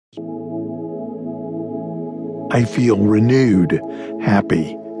I feel renewed,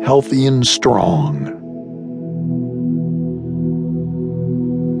 happy, healthy, and strong.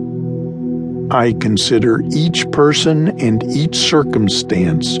 I consider each person and each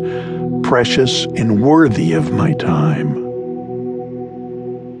circumstance precious and worthy of my time.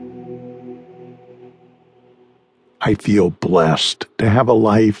 I feel blessed to have a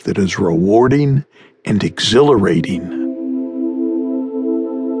life that is rewarding and exhilarating.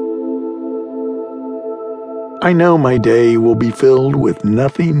 I know my day will be filled with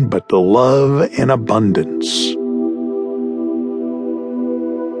nothing but the love and abundance.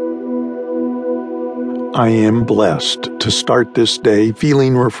 I am blessed to start this day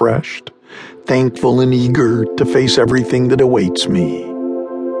feeling refreshed, thankful and eager to face everything that awaits me.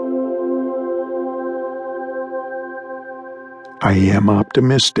 I am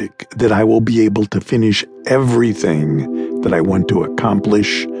optimistic that I will be able to finish everything that I want to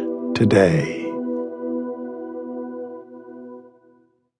accomplish today.